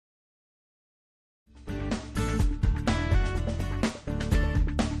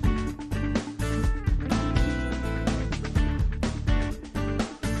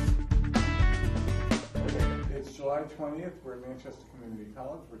July 20th. We're at Manchester Community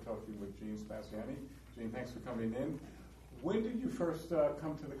College. We're talking with Gene Spaziani. Gene, thanks for coming in. When did you first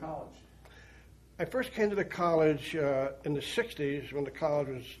come to the college? I first came to the college in the 60s when the college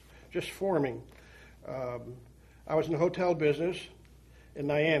was just forming. I was in the hotel business in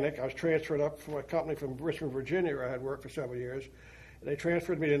Niantic. I was transferred up from a company from Richmond, Virginia, where I had worked for several years. And they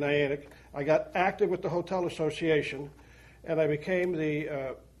transferred me to Niantic. I got active with the Hotel Association, and I became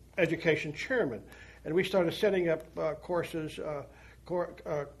the education chairman. And we started setting up courses,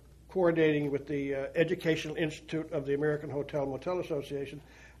 coordinating with the Educational Institute of the American Hotel and Motel Association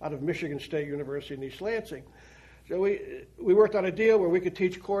out of Michigan State University in East Lansing. So we worked on a deal where we could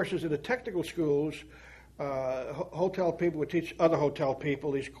teach courses in the technical schools. Hotel people would teach other hotel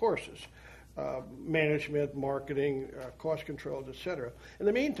people these courses, management, marketing, cost controls, etc. In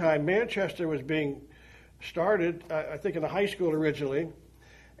the meantime, Manchester was being started, I think, in a high school originally,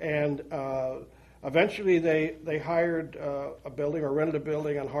 and eventually they hired a building or rented a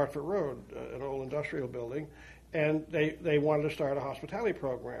building on Hartford Road, an old industrial building, and they wanted to start a hospitality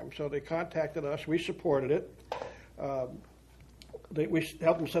program. So they contacted us. We supported it. We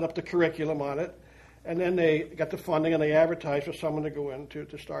helped them set up the curriculum on it. And then they got the funding and they advertised for someone to go in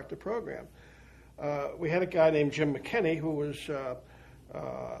to start the program. We had a guy named Jim McKinney, who was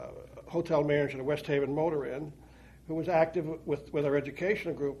hotel manager at West Haven Motor Inn, who was active with our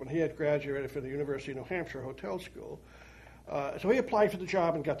educational group when he had graduated from the University of New Hampshire Hotel School. So he applied for the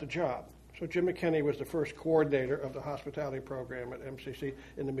job and got the job. So Jim McKinney was the first coordinator of the hospitality program at MCC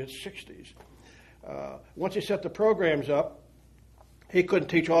in the mid-'60s. Once he set the programs up, he couldn't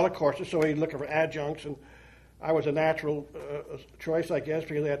teach all the courses, so he'd look for adjuncts, and I was a natural choice, I guess,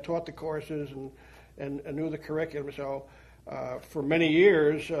 because I had taught the courses and knew the curriculum. So for many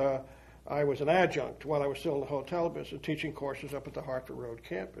years, I was an adjunct while I was still in the hotel business, teaching courses up at the Hartford Road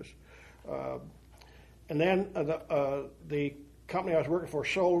campus. And then the company I was working for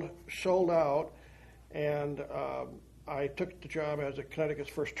sold out, and I took the job as Connecticut's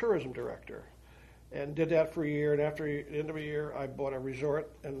first tourism director. And did that for a year, and after the end of a year, I bought a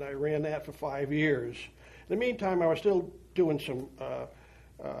resort, and I ran that for 5 years. In the meantime, I was still doing some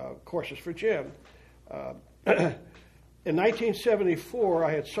courses for Jim. In 1974,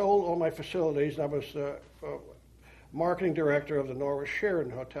 I had sold all my facilities, and I was marketing director of the Norwich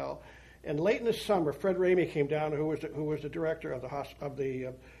Sheraton Hotel. And late in the summer, Fred Ramey came down, who was the director of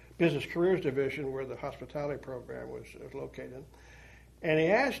the Business Careers Division, where the hospitality program was located. And he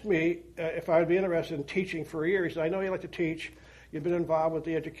asked me if I would be interested in teaching for a year. He said, I know you like to teach. You've been involved with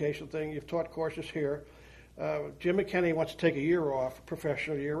the education thing. You've taught courses here. Jim McKinney wants to take a year off, a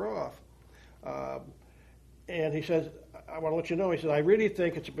professional year off. And he says, I want to let you know, he said, I really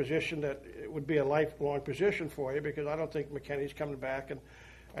think it's a position that it would be a lifelong position for you, because I don't think McKinney's coming back, and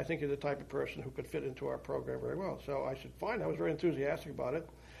I think you're the type of person who could fit into our program very well. So I said, fine. I was very enthusiastic about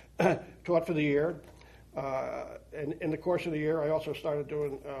it. Taught for the year. And in the course of the year, I also started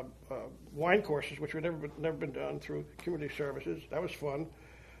doing wine courses, which had never been done through community services. That was fun.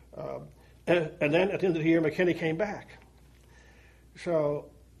 And then at the end of the year, McKinney came back. So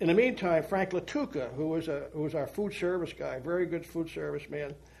in the meantime, Frank Latuca, who was our food service guy, very good food service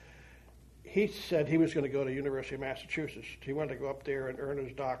man, he said he was going to go to University of Massachusetts. He wanted to go up there and earn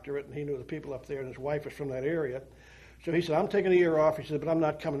his doctorate, and he knew the people up there, and his wife was from that area. So he said, I'm taking a year off. He said, but I'm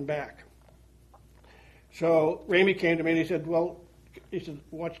not coming back. So Ramey came to me and he said, why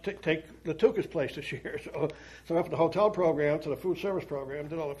don't you take Latuca's place this year? So I went from the hotel program to the food service program,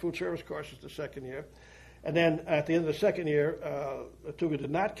 did all the food service courses the second year. And then at the end of the second year, Latuca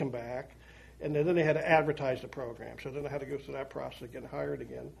did not come back, and then they had to advertise the program. So then I had to go through that process of getting hired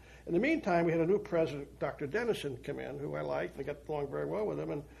again. In the meantime, we had a new president, Dr. Dennison, come in, who I liked, and I got along very well with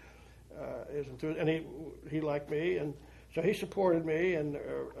him, and he liked me, and so he supported me, and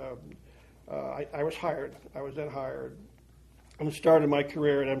I was hired. I was then hired and started my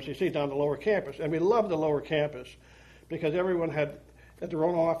career at MCC down the lower campus. And we loved the lower campus because everyone had their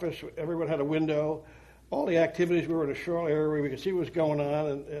own office. Everyone had a window. All the activities, we were in a shore area where we could see what was going on.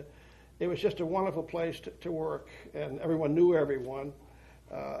 And it was just a wonderful place to work. And everyone knew everyone.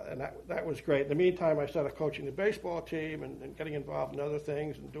 And that was great. In the meantime, I started coaching the baseball team and getting involved in other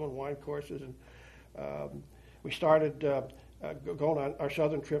things and doing wine courses. And we started going on our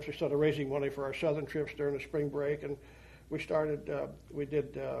southern trips. We started raising money for our southern trips during the spring break, and we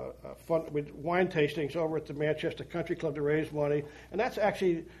did wine tastings over at the Manchester Country Club to raise money, and that's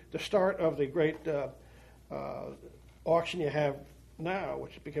actually the start of the great auction you have now,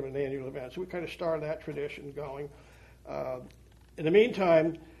 which became an annual event. So we kind of started that tradition going. In the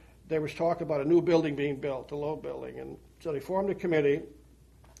meantime, there was talk about a new building being built, the Low Building, and so they formed a committee,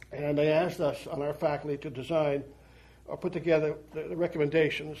 and they asked us on our faculty to design put together the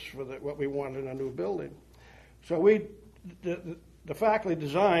recommendations for what we wanted in a new building. So the faculty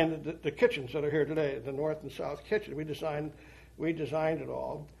designed the kitchens that are here today, the north and south kitchen. We designed it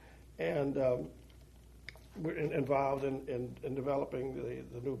all, and we're involved in developing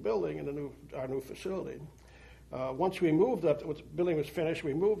the new building and our new facility. Once we moved up, the building was finished,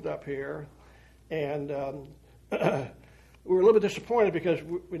 we moved up here, and we were a little bit disappointed because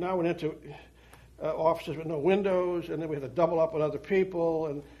we now went into offices with no windows, and then we had to double up with other people,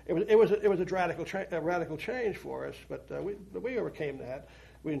 and it was a radical change for us. But we overcame that.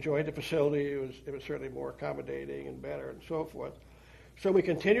 We enjoyed the facility. It was certainly more accommodating and better, and so forth. So we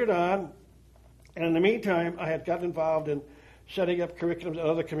continued on, and in the meantime, I had gotten involved in setting up curriculums at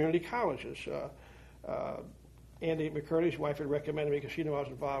other community colleges. Andy McCurdy's wife had recommended me because she knew I was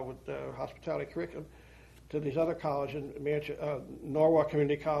involved with hospitality curriculum to these other colleges. Norwalk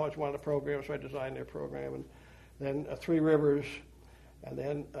Community College wanted a program, so I designed their program. And then Three Rivers, and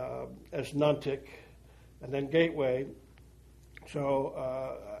then Nuntic, and then Gateway. So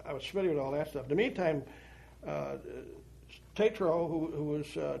I was familiar with all that stuff. In the meantime, Tatro, who was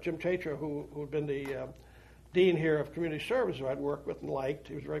Jim Tatro, who had been the dean here of community service, who I'd worked with and liked,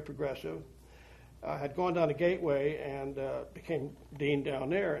 he was very progressive, had gone down to Gateway and became dean down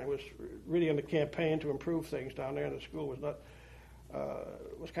there, and was really in the campaign to improve things down there. And the school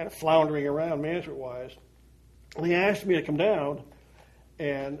was kind of floundering around management-wise. And he asked me to come down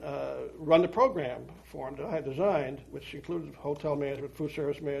and run the program for him that I had designed, which included hotel management, food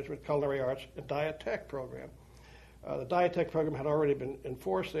service management, culinary arts, and diet tech program. The diet tech program had already been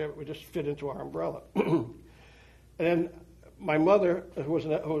enforced there, but we just fit into our umbrella. And my mother, who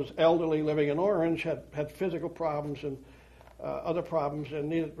was elderly, living in Orange, had physical problems and other problems,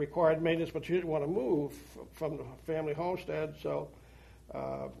 and required maintenance, but she didn't want to move from the family homestead. So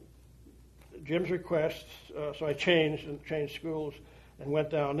Jim's request, so I changed schools and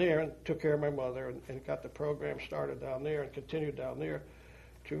went down there and took care of my mother and got the program started down there and continued down there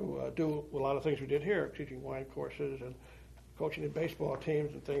to do a lot of things we did here, teaching wine courses and coaching the baseball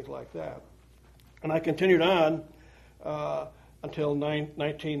teams and things like that. And I continued on until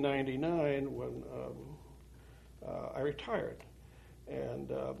 1999 when I retired.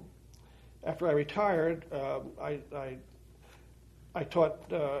 And after I retired, I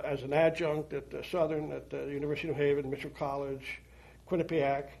taught as an adjunct at Southern, at the University of New Haven, Mitchell College,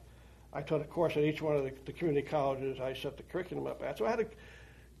 Quinnipiac. I taught a course at each one of the community colleges I set the curriculum up at. So I had a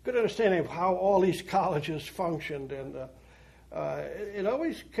good understanding of how all these colleges functioned, and it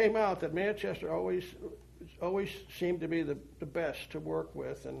always came out that Manchester always seemed to be the best to work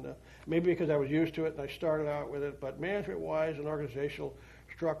with, and maybe because I was used to it and I started out with it, but management-wise and organizational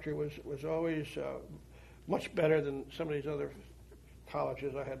structure was always much better than some of these other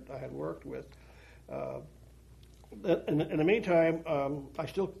colleges I had worked with. In the meantime, I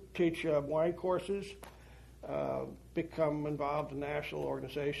still teach wine courses, become involved in national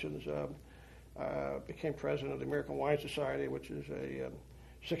organizations, became president of the American Wine Society, which is a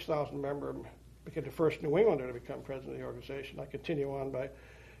 6,000 member, became the first New Englander to become president of the organization. I continue on by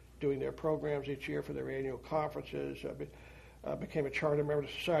doing their programs each year for their annual conferences. Became a charter member of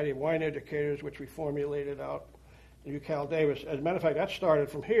the Society of Wine Educators, which we formulated out in UCal Davis. As a matter of fact, that started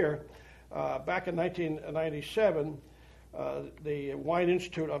from here. Back in 1997, the Wine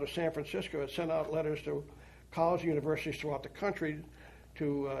Institute out of San Francisco had sent out letters to college and universities throughout the country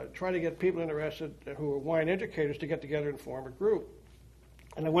to try to get people interested who were wine educators to get together and form a group.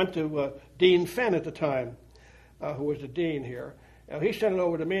 And I went to Dean Fenn at the time, who was the dean here. He sent it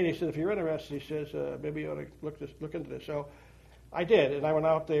over to me, and he said, if you're interested, he says, maybe you ought to look into this. So I did, and I went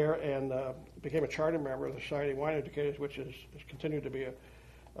out there and became a charter member of the Society of Wine Educators, which has continued to be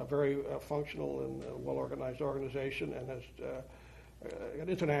a very functional and well-organized organization, and has an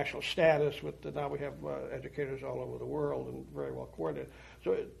international status. Now we have educators all over the world and very well coordinated.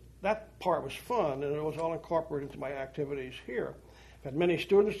 So that part was fun, and it was all incorporated into my activities here. I've had many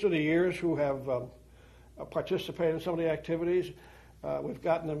students through the years who have participated in some of the activities. We've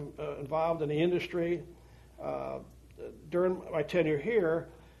gotten them involved in the industry. During my tenure here,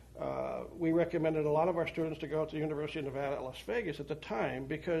 we recommended a lot of our students to go to the University of Nevada at Las Vegas at the time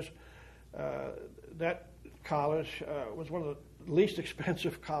because that college was one of the least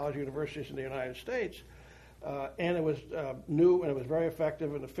expensive college universities in the United States, and it was new, and it was very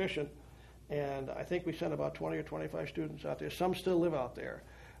effective and efficient. And I think we sent about 20 or 25 students out there. Some still live out there.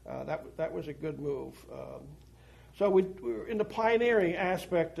 That was a good move. So we were in the pioneering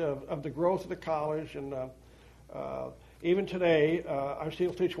aspect of the growth of the college, and even today, I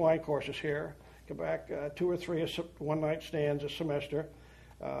still teach wine courses here. Come back 2 or 3 one-night stands a semester.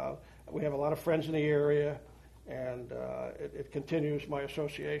 We have a lot of friends in the area, And it continues my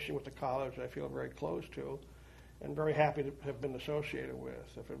association with the college I feel very close to and very happy to have been associated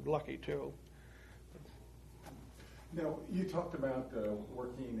with, if I'm lucky too. Now, you talked about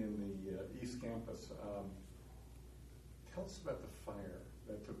working in the East Campus. Tell us about the fire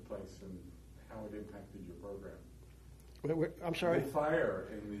that took place and how it impacted your program. I'm sorry? The fire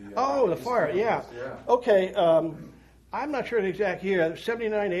in the the East fire, Campus, yeah. Okay, I'm not sure the exact year,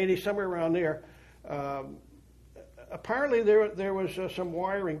 79, 80, somewhere around there. Apparently there was some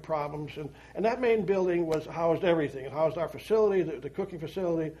wiring problems, and that main building housed everything. It housed our facility, the cooking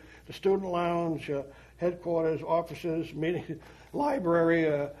facility, the student lounge, headquarters, offices, meeting,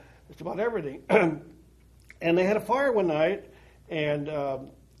 library, just about everything. And they had a fire one night, and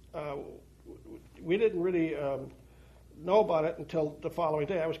we didn't really know about it until the following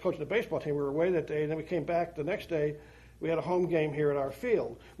day. I was coaching the baseball team. We were away that day, and then we came back the next day. We had a home game here at our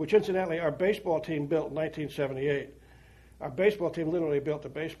field, which incidentally our baseball team built in 1978. Our baseball team literally built the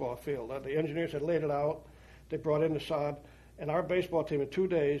baseball field. The engineers had laid it out. They brought in the sod, and our baseball team in 2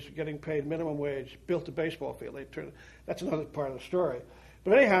 days, getting paid minimum wage, built the baseball field. That's another part of the story.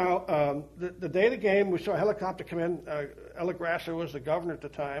 But anyhow, the day of the game, we saw a helicopter come in. Ella Grasser was the governor at the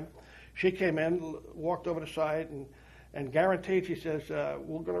time. She came in, walked over the site, and guaranteed, she says,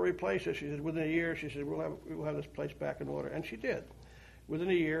 we're going to replace it. She said, within a year, she said, we'll have this place back in order. And she did.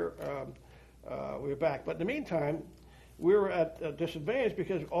 Within a year, we were back. But in the meantime, we were at a disadvantage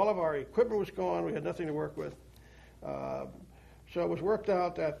because all of our equipment was gone. We had nothing to work with. So it was worked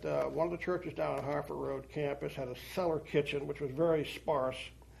out that one of the churches down on Harford Road campus had a cellar kitchen, which was very sparse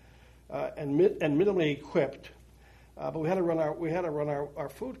and minimally equipped. But we had to run our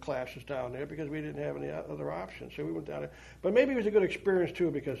food classes down there because we didn't have any other options. So we went down there. But maybe it was a good experience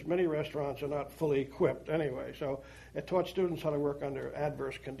too because many restaurants are not fully equipped anyway. So it taught students how to work under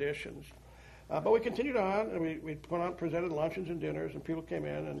adverse conditions. But we continued on, and we went on, presented luncheons and dinners, and people came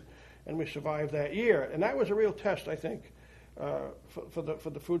in, and we survived that year. And that was a real test, I think, for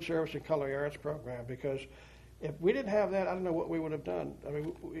the food service and culinary arts program, because if we didn't have that, I don't know what we would have done. I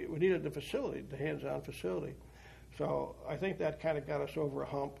mean, we needed the facility, the hands-on facility. So I think that kind of got us over a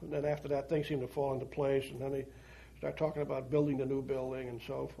hump. And then after that, things seemed to fall into place, and then they started talking about building the new building and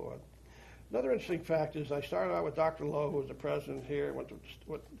so forth. Another interesting fact is I started out with Dr. Lowe, who was the president here.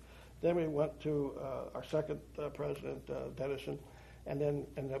 Then we went to our second president, Dennison, and then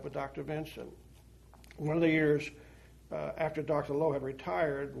ended up with Dr. Vincent. One of the years after Dr. Lowe had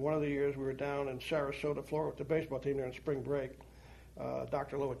retired, one of the years we were down in Sarasota, Florida with the baseball team there in spring break.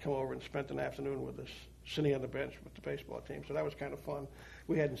 Dr. Lowe had come over and spent an afternoon with us, sitting on the bench with the baseball team. So that was kind of fun.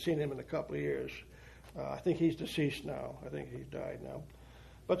 We hadn't seen him in a couple of years. I think he's deceased now. I think he's died now.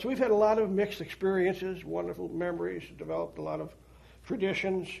 But so we've had a lot of mixed experiences, wonderful memories, developed a lot of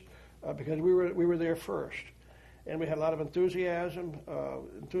traditions because we were there first. And we had a lot of enthusiasm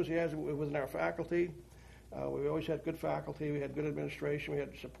within our faculty. We always had good faculty. We had good administration. We had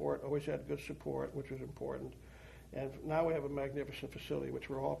support, always had good support, which was important. And now we have a magnificent facility, which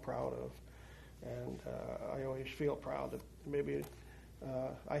we're all proud of. And I always feel proud that maybe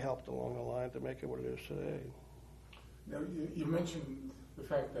I helped along the line to make it what it is today. Now, you mentioned the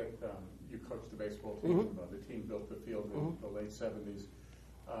fact that you coached the baseball team. Mm-hmm. The team built the field in the late 70s.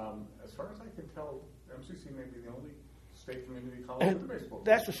 As far as I can tell, MCC may be the only state community college with a baseball team.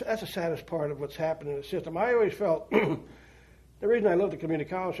 That's the saddest part of what's happened in the system. I always felt, the reason I love the community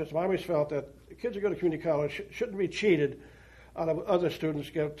college system, I always felt that kids who go to community college shouldn't be cheated out of other students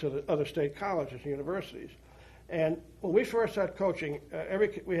get to the other state colleges and universities. And when we first started coaching,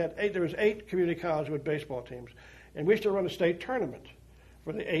 there was 8 community colleges with baseball teams, and we used to run a state tournament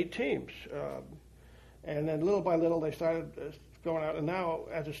for the 8 teams. And then little by little they started going out, and now,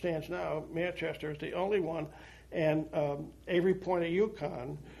 as it stands now, Manchester is the only one, and Avery Point at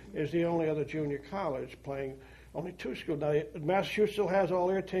UConn is the only other junior college playing only 2 schools. Now, Massachusetts still has all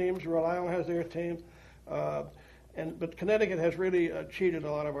their teams, Rhode Island has their team, but Connecticut has really cheated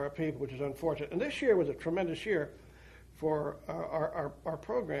a lot of our people, which is unfortunate. And this year was a tremendous year for our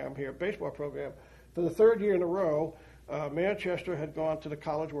program here, baseball program. For the 3rd year in a row, Manchester had gone to the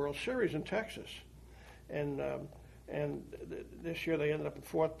College World Series in Texas. And this year they ended up in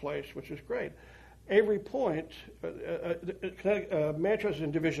 4th place, which is great. Avery Point, Manchester's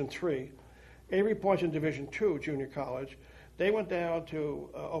in Division III. Avery Point's in Division II, junior college. They went down to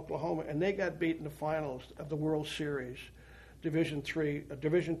Oklahoma, and they got beat in the finals of the World Series, Division II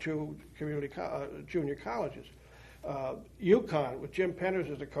community junior colleges. UConn, with Jim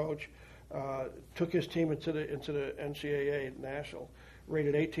Penders as the coach, took his team into the NCAA National,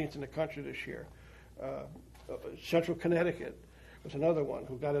 rated 18th in the country this year. Central Connecticut was another one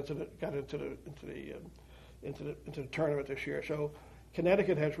who got into the into the tournament this year. So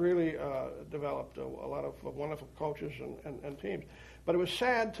Connecticut has really developed a lot of wonderful coaches and teams. But it was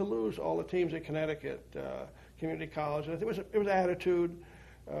sad to lose all the teams at Connecticut Community College. And it was attitude.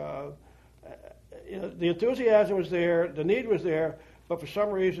 The enthusiasm was there, the need was there, but for some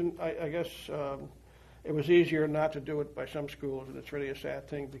reason, I guess it was easier not to do it by some schools, and it's really a sad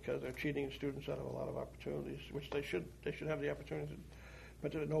thing because they're cheating students out of a lot of opportunities, which they should have the opportunity to,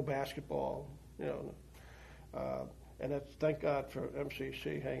 but no basketball, and that's, thank God for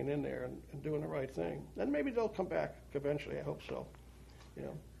MCC hanging in there and doing the right thing. And maybe they'll come back eventually, I hope so.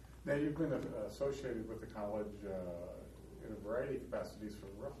 Now, you've been associated with the college in a variety of capacities for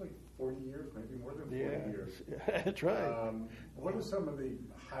roughly 40 years, maybe more than 40 years. Yeah, that's right. What are some of the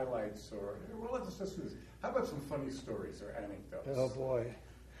highlights, or, well, let's just do this. How about some funny stories or anecdotes? Oh, boy.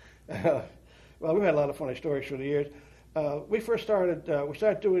 Well, we've had a lot of funny stories through the years. We started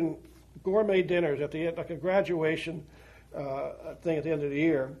doing gourmet dinners at the end, like a graduation thing at the end of the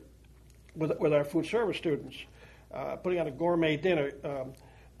year with our food service students, putting on a gourmet dinner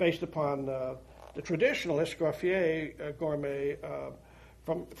based upon the traditional escoffier gourmet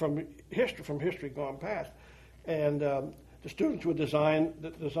from history gone past, and the students would design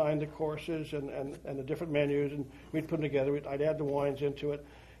the courses and the different menus, and we'd put them together. I'd add the wines into it,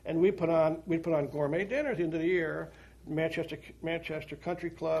 and we'd put on gourmet dinners at the end of the year. Manchester Country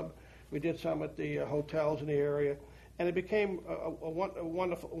Club. We did some at the hotels in the area, and it became a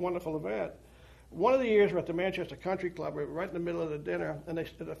wonderful event. One of the years we're at the Manchester Country Club, we were right in the middle of the dinner, and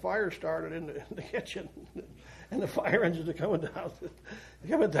the fire started in the kitchen, and the fire engines are coming down.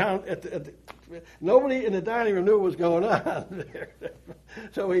 Nobody in the dining room knew what was going on there.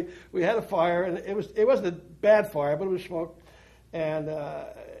 So we had a fire, and it wasn't a bad fire, but it was smoke, and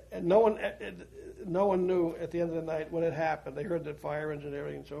no one knew at the end of the night when it happened. They heard the fire engine and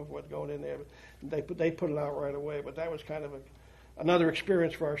everything and so forth going in there, but they put it out right away. But that was kind of another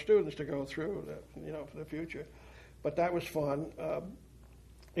experience for our students to go through, for the future. But that was fun,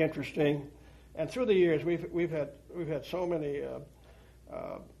 interesting, and through the years we've had so many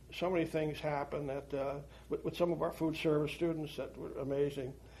things happen that with some of our food service students that were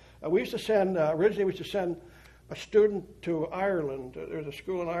amazing. We used to send a student to Ireland. There's a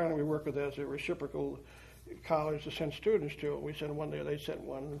school in Ireland we work with as a reciprocal college to send students to. We sent one there, they sent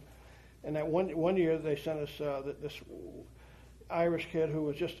one, and that one year they sent us this Irish kid who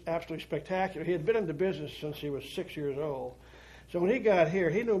was just absolutely spectacular. He had been in the business since he was 6 years old. So when he got here,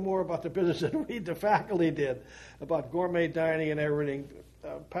 he knew more about the business than we, the faculty, did, about gourmet dining and everything.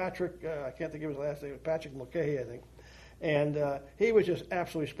 Patrick, I can't think of his last name, Patrick Mulcahy, I think. And he was just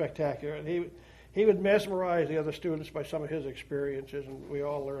absolutely spectacular. And he would mesmerize the other students by some of his experiences, and we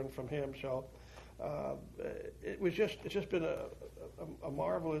all learned from him. So it's just been a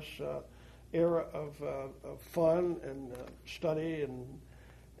marvelous era of fun and study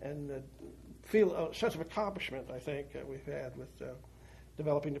and feel a sense of accomplishment, I think, we've had with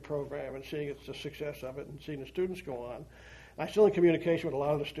developing the program and seeing the success of it and seeing the students go on. I'm still in communication with a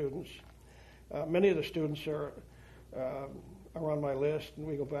lot of the students. Many of the students are on my list, and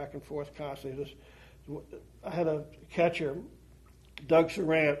we go back and forth constantly. I had a catcher, Doug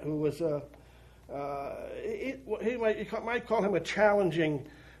Sarant, who was you might call him a challenging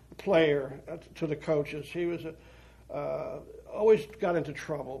player to the coaches. He was always got into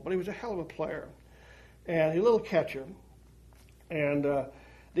trouble, but he was a hell of a player. And he was a little catcher. And at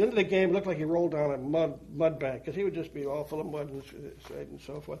the end of the game, it looked like he rolled down a mud bank, because he would just be all full of mud and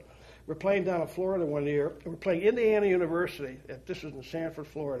so forth. We're playing down in Florida one year, and we're playing Indiana University. This was in Sanford,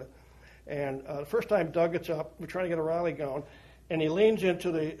 Florida. And the first time Doug gets up, we're trying to get a rally going, and he leans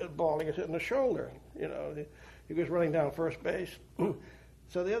into the ball and he gets hit in the shoulder. He goes running down first base.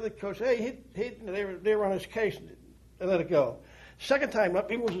 So the other coach, they were on his case and let it go. Second time up,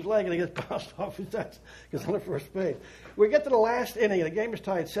 he moves his leg and he gets bounced off his desk because on the first base. We get to the last inning, and the game is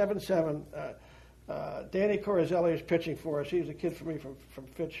tied 7-7. Danny Corizelli is pitching for us. He was a kid for me from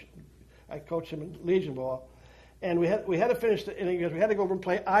Fitch. I coached him in Legion ball. And we had to finish the inning because we had to go over and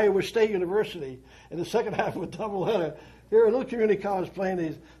play Iowa State University in the second half of a doubleheader. Here, a little community college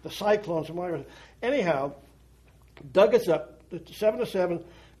playing the Cyclones from Iowa. Anyhow, Doug gets up. It's 7-7,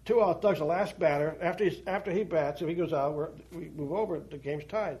 2 out. Doug's the last batter. After he bats, if he goes out, we move over. The game's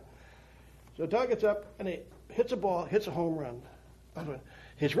tied. So Doug gets up and he hits a ball, hits a home run.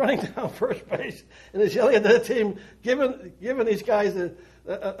 He's running down first base and he's yelling at the team, giving these guys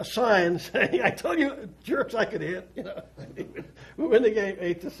a sign saying, "I told you, jerks, I could hit." We win the game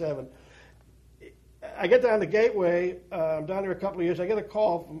 8-7. I get down to Gateway. I'm down there a couple of years. I get a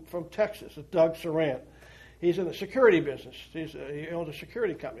call from Texas, Doug Sarant. He's in the security business. He owns a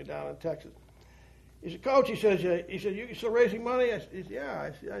security company down in Texas. He said, Coach, he says, you still raising money? He said,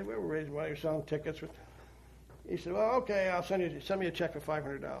 yeah. We were raising money. We were selling tickets. He said, well, okay, I'll send me a check for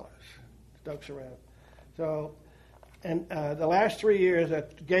 $500. Doug Serrano. So, and the last 3 years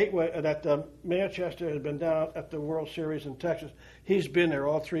that Manchester has been down at the World Series in Texas, he's been there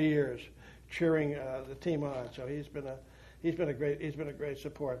all 3 years, cheering the team on. So he's been a great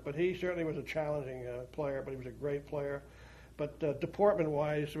support. But he certainly was a challenging player, but he was a great player. But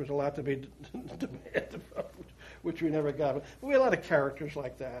deportment-wise, there was a lot to be demanded, which we never got. But we had a lot of characters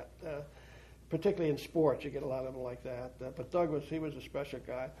like that. Particularly in sports, you get a lot of them like that. But Doug was a special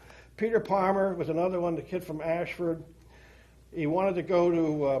guy. Peter Palmer was another one, the kid from Ashford. He wanted to go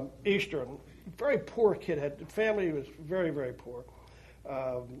to Eastern. Very poor kid. The family was very, very poor.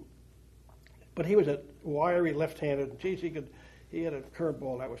 But he was a wiry left-handed. And geez, he had a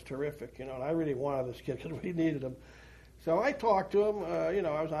curveball that was terrific, and I really wanted this kid because we needed him. So I talked to him.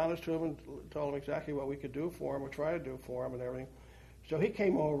 I was honest to him and told him exactly what we could do for him or try to do for him and everything. So he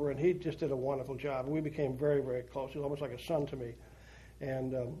came over, and he just did a wonderful job. We became very, very close. He was almost like a son to me.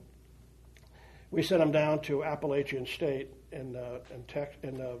 And we sent him down to Appalachian State in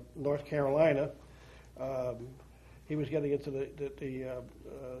North Carolina. He was getting into the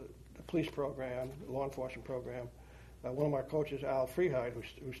police program, law enforcement program. One of my coaches, Al Freeheid,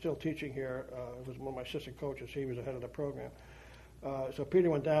 who's still teaching here, was one of my assistant coaches. He was the head of the program. So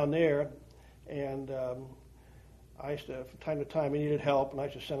Peter went down there, and I used to, from time to time, he needed help, and I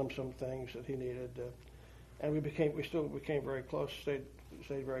used to send him some things that he needed. And we still became very close, stayed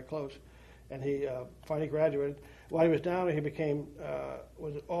very close. And he finally graduated. While he was down there, he became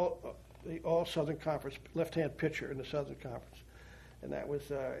the All Southern Conference left-hand pitcher in the Southern Conference, and that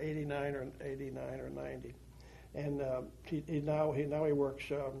was 89 or 90. And he now works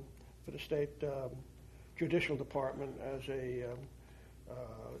for the state judicial department as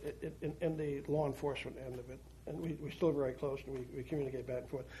in the law enforcement end of it. And we're still very close, and we communicate back and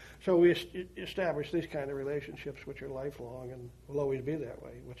forth. So we establish these kind of relationships, which are lifelong and will always be that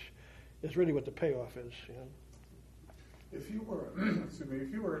way, which is really what the payoff is. If you were,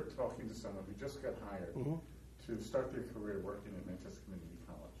 if you were talking to someone who just got hired to start their career working at Manchester Community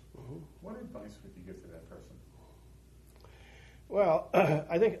College, what advice would you give to that person? Well,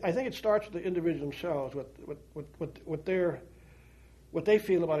 I think it starts with the individual themselves, what they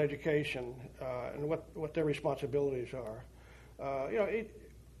feel about education and what their responsibilities are.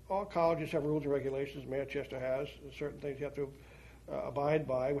 All colleges have rules and regulations. Manchester has certain things you have to abide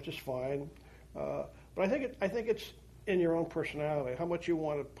by, which is fine. But I think it's in your own personality, how much you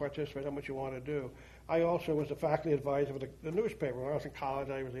want to participate, how much you want to do. I also was the faculty advisor of the newspaper. When I was in college,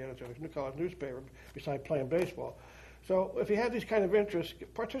 I was the editor of the college newspaper besides playing baseball. So if you have these kind of interests,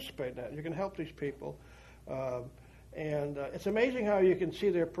 participate in that. You can help these people. And it's amazing how you can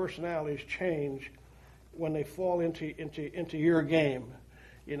see their personalities change when they fall into your game.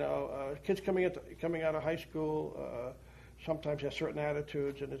 Kids coming out of high school sometimes have certain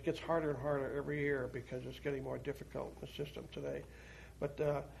attitudes, and it gets harder and harder every year because it's getting more difficult in the system today.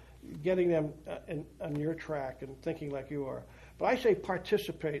 But getting them on your track and thinking like you are. But I say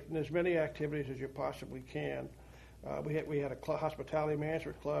participate in as many activities as you possibly can. We had a hospitality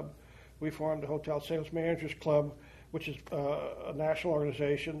management club. We formed a hotel sales managers club, which is a national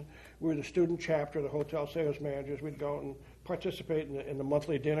organization. We were the student chapter of the hotel sales managers. We'd go and participate in the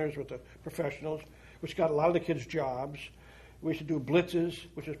monthly dinners with the professionals, which got a lot of the kids jobs. We used to do blitzes,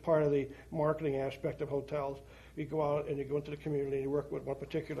 which is part of the marketing aspect of hotels. You go out and you go into the community and you work with one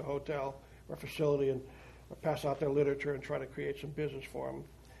particular hotel or facility and pass out their literature and try to create some business for them.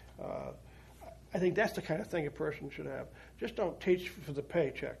 I think that's the kind of thing a person should have. Just don't teach for the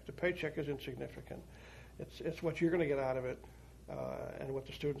paycheck. The paycheck is insignificant. It's what you're going to get out of it and what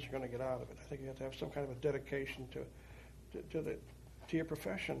the students are going to get out of it. I think you have to have some kind of a dedication to your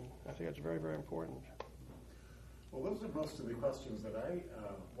profession. I think it's very, very important. Well, those are most of the questions that I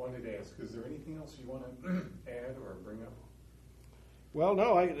wanted to ask. Is there anything else you want to add or bring up? Well,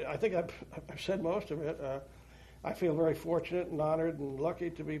 no, I think I've said most of it. I feel very fortunate and honored and lucky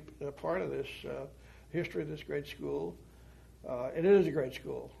to be a part of this history of this great school. It is a great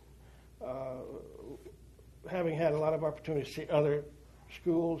school. Having had a lot of opportunities to see other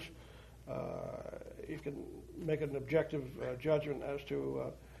schools, you can make an objective judgment as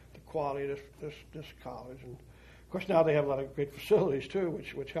to the quality of this college. And of course, now they have a lot of great facilities too,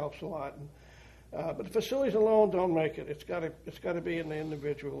 which helps a lot. And, but the facilities alone don't make it. It's got to be in the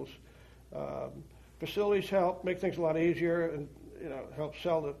individuals. Facilities help make things a lot easier, and help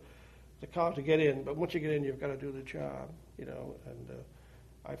sell the college to get in. But once you get in, you've got to do the job. And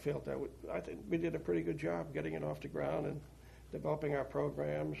I felt that I think we did a pretty good job getting it off the ground and developing our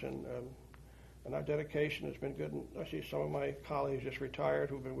programs. And and our dedication has been good. And I see some of my colleagues just retired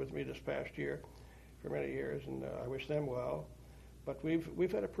who've been with me this past year for many years, and I wish them well. But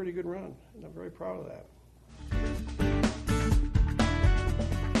we've had a pretty good run, and I'm very proud of that.